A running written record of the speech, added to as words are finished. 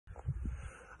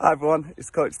Hi everyone,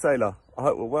 it's Coach Taylor. I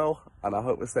hope we're well and I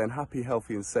hope we're staying happy,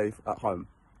 healthy and safe at home.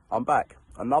 I'm back,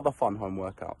 another fun home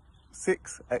workout.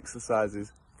 6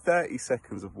 exercises, 30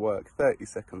 seconds of work, 30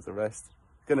 seconds of rest.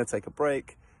 Gonna take a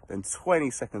break, then 20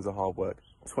 seconds of hard work,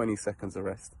 20 seconds of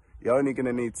rest. You're only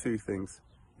gonna need 2 things.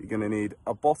 You're gonna need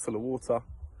a bottle of water,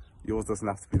 yours doesn't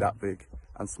have to be that big,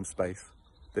 and some space.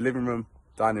 The living room,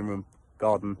 dining room,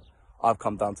 garden. I've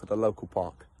come down to the local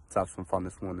park to have some fun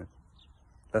this morning.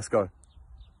 Let's go.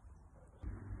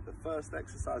 The first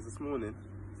exercise this morning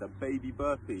is a baby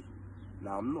burpee.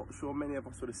 Now I'm not sure many of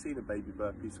us would have seen a baby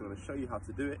burpee, so I'm going to show you how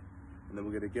to do it and then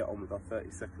we're going to get on with our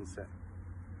 30-second set.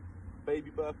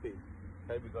 Baby burpee.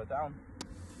 Okay, we go down,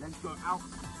 legs go out, in,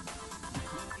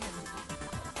 and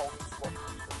hold the squat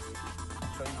position.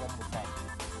 I'll show you one more time.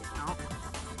 Out.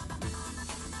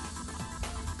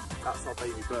 That's our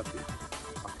baby burpee.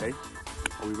 Okay,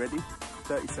 are we ready?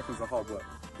 30 seconds of hard work.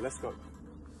 Let's go.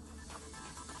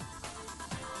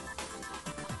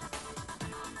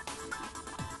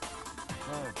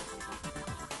 Good.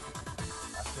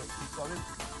 That's it, keep going.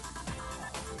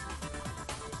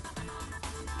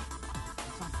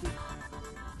 Fantastic.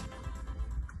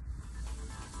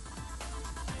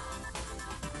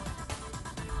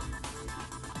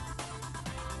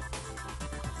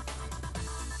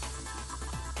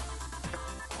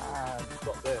 And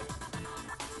stop there.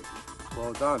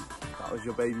 Well done. That was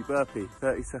your baby burpee.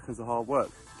 30 seconds of hard work.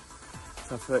 Let's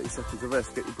have 30 seconds of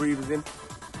rest. Get your breathers in.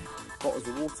 Bottles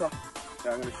of water.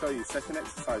 Now I'm going to show you second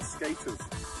exercise, skaters.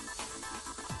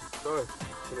 So, I'm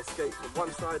going to skate from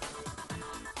one side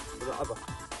to the other.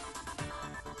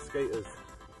 Skaters.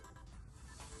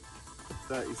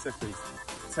 30 seconds.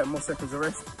 10 more seconds of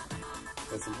rest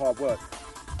and some hard work.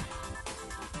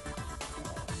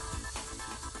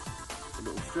 A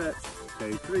little stretch.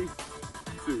 Okay, 3,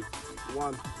 2,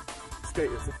 1.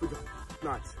 Skaters, off we go.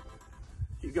 Nice.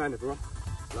 Keep going everyone.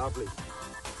 Lovely.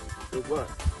 Good work.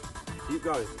 Keep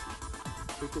going.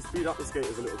 We can speed up the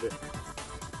skaters a little bit.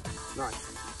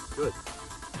 Nice, good.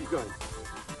 Keep going.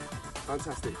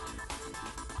 Fantastic.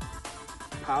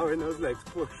 Power in those legs,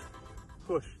 push,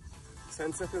 push.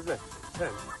 10 seconds left.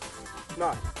 10,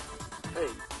 9, 8,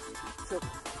 7,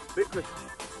 bit quicker.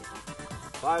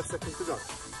 5 seconds to go.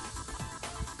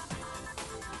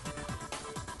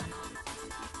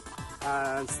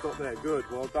 And stop there, good,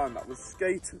 well done. That was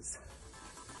skaters.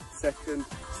 Second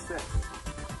set.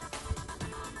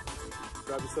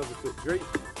 Grab yourself a quick drink.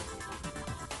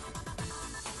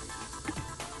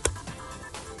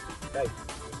 Okay.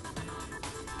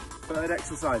 Third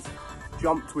exercise,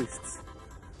 jump twists.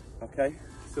 Okay,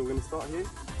 so we're going to start here.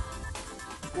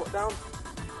 Squat down,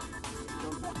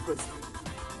 jump up twist.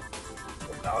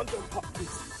 Squat down, jump up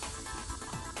twist.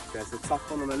 Okay, it's a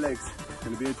tough one on the legs. It's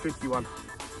going to be a tricky one.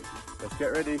 Let's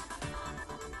get ready.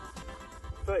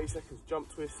 30 seconds, jump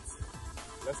twists.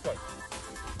 Let's go.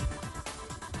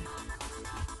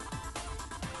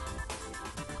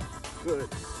 Good.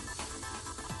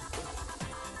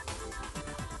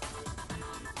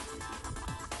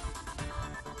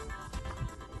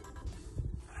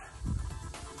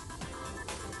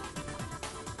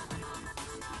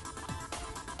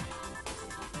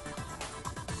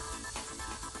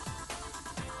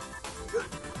 Good.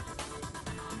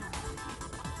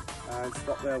 And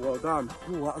stop there, well done.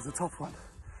 Oh, that was a tough one.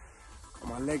 Got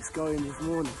my legs going this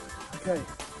morning. Okay,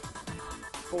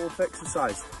 4th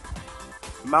exercise.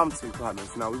 Mountain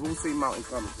climbers. Now we've all seen mountain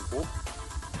climbers before.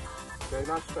 Okay,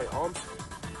 nice straight arms.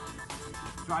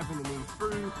 Driving the knees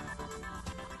through.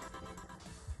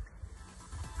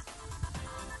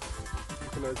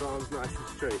 Keeping those arms nice and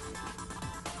straight.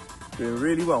 Doing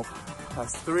really well.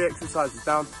 That's 3 exercises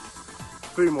down,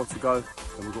 3 more to go.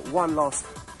 And we've got one last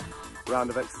round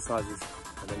of exercises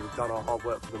and then we've done our hard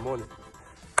work for the morning.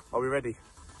 Are we ready?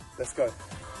 Let's go.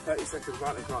 30 seconds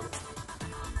mountain climbers.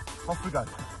 Off we go.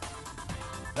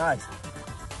 Nice.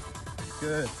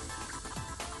 Good.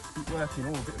 Keep working. Oh,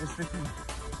 a bit of a slippery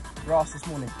grass this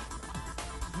morning.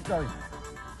 Keep going.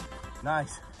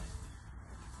 Nice.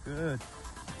 Good.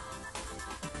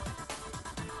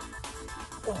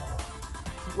 Oh,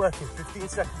 keep working. 15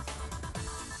 seconds.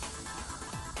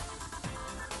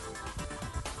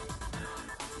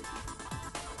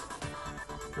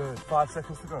 Good. 5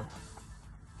 seconds to go.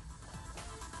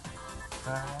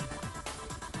 And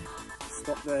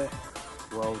stop there.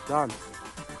 Well done.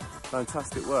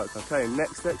 Fantastic work. Okay,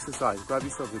 next exercise. Grab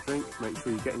yourself a drink. Make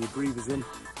sure you're getting your breathers in.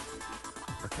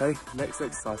 Okay, next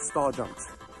exercise, star jumps.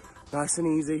 Nice and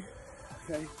easy.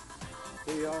 Okay,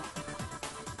 here we are.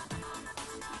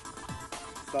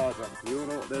 Star jumps. We all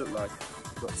know what they look like.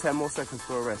 We've got 10 more seconds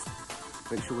for a rest.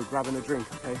 Make sure we're grabbing a drink,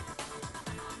 okay?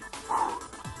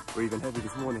 Breathing heavy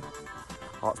this morning.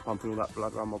 Heart's pumping all that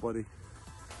blood around my body.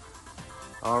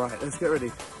 All right, let's get ready.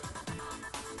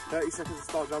 30 seconds of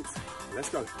start jumps. Let's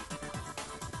go.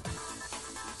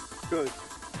 Good.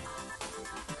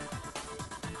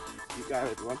 Keep going,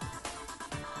 everyone.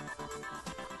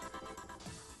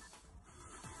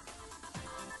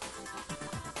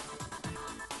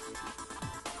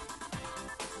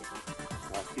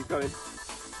 Right, keep going.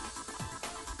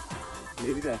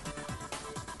 Nearly there.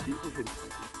 Keep pushing.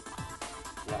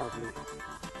 Lovely.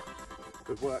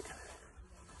 Good work.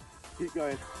 Keep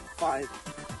going. 5,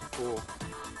 4,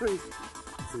 3, 2,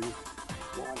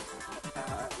 1.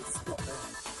 And stop there.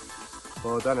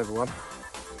 Well done, everyone.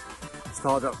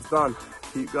 Start jump's done.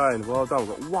 Keep going. Well done.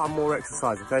 We've got one more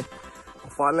exercise, okay? Our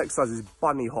final exercise is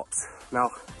bunny hops. Now,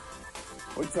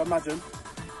 I want you to imagine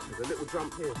there's a little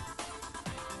jump here.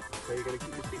 Okay, you're going to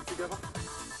keep your feet together.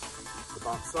 The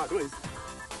bounce sideways.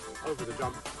 Over the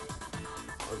jump.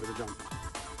 Over the jump.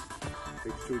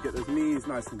 Make sure we get those knees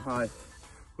nice and high.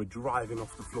 We're driving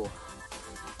off the floor.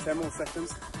 10 more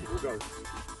seconds, we'll go.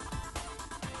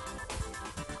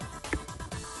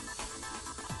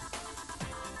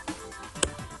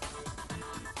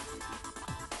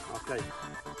 Okay,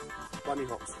 bunny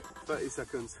hops, 30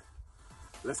 seconds.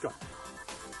 Let's go.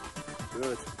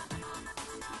 Good.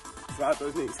 Drive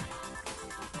those knees.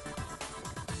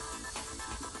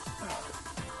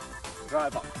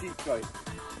 Drive up, keep going.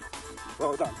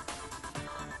 Well done.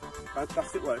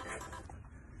 Fantastic work.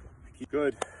 Keep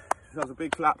good. That was a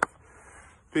big clap.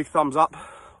 Big thumbs up.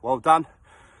 Well done.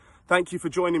 Thank you for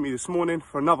joining me this morning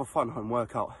for another fun home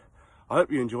workout. I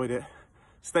hope you enjoyed it.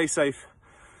 Stay safe,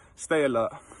 stay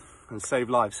alert, and save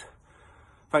lives.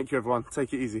 Thank you, everyone.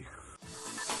 Take it easy.